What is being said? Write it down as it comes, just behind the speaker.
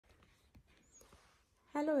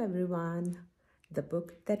Hello everyone. The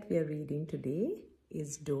book that we are reading today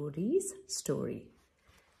is Dory's Story.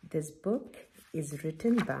 This book is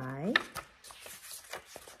written by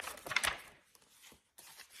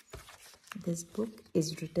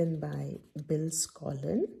Bill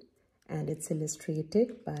Scollin and it's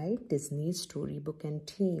illustrated by Disney Storybook and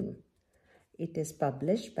Team. It is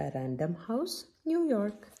published by Random House, New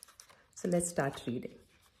York. So let's start reading.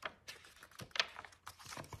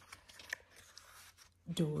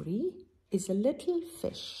 Dory is a little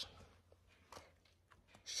fish.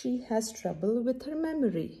 She has trouble with her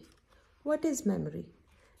memory. What is memory?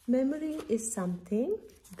 Memory is something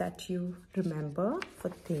that you remember for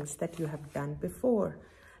things that you have done before.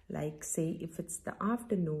 Like say if it's the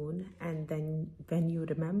afternoon and then when you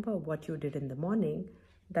remember what you did in the morning,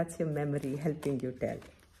 that's your memory helping you tell.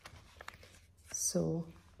 So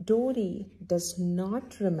Dory does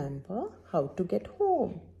not remember how to get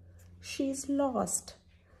home. She is lost.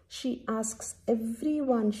 She asks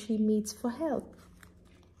everyone she meets for help.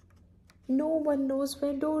 No one knows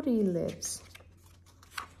where Dory lives.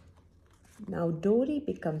 Now Dory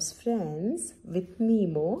becomes friends with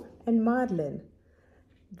Nemo and Marlin.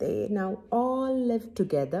 They now all live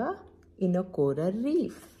together in a coral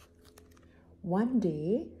reef. One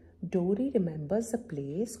day, Dory remembers a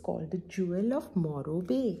place called the Jewel of Morro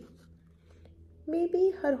Bay.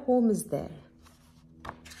 Maybe her home is there.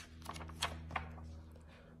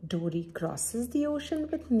 Dory crosses the ocean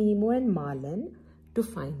with Nemo and Marlin to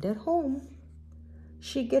find her home.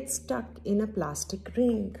 She gets stuck in a plastic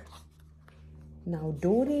ring. Now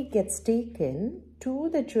Dory gets taken to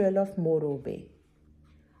the Jewel of Morro Bay.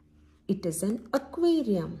 It is an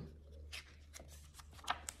aquarium.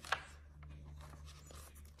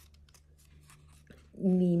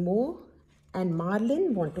 Nemo and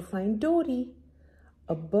Marlin want to find Dory.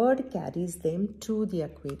 A bird carries them to the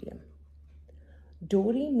aquarium.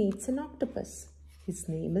 Dory meets an octopus. His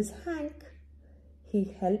name is Hank.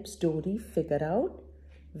 He helps Dory figure out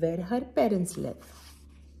where her parents live.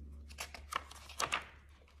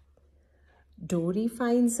 Dory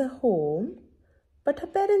finds a home, but her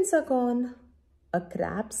parents are gone. A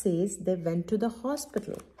crab says they went to the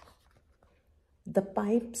hospital. The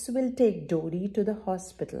pipes will take Dory to the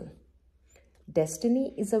hospital.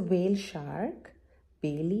 Destiny is a whale shark.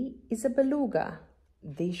 Bailey is a beluga.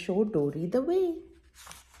 They show Dory the way.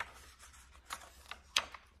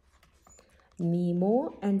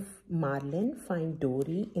 Nemo and Marlin find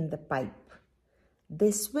Dory in the pipe.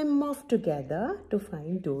 They swim off together to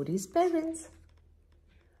find Dory's parents.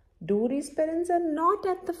 Dory's parents are not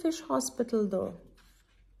at the fish hospital though.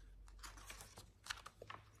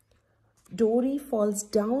 Dory falls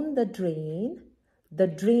down the drain. The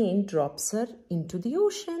drain drops her into the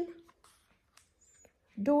ocean.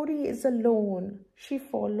 Dory is alone. She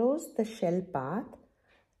follows the shell path.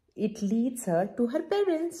 It leads her to her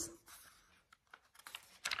parents.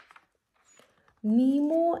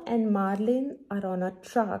 Nemo and Marlin are on a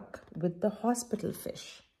truck with the hospital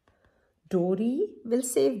fish. Dory will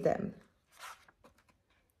save them.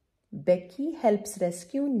 Becky helps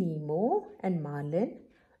rescue Nemo and Marlin.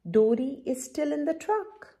 Dory is still in the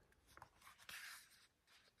truck.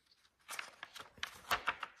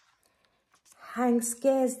 Hank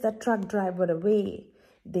scares the truck driver away.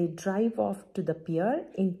 They drive off to the pier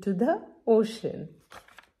into the ocean.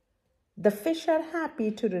 The fish are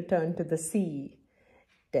happy to return to the sea.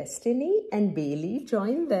 Destiny and Bailey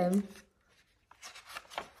join them.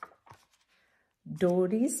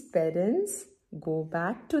 Dory's parents go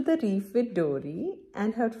back to the reef with Dory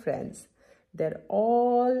and her friends. They're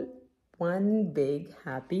all one big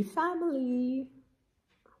happy family.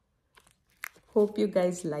 Hope you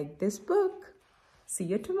guys like this book. See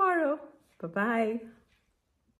you tomorrow. Bye-bye.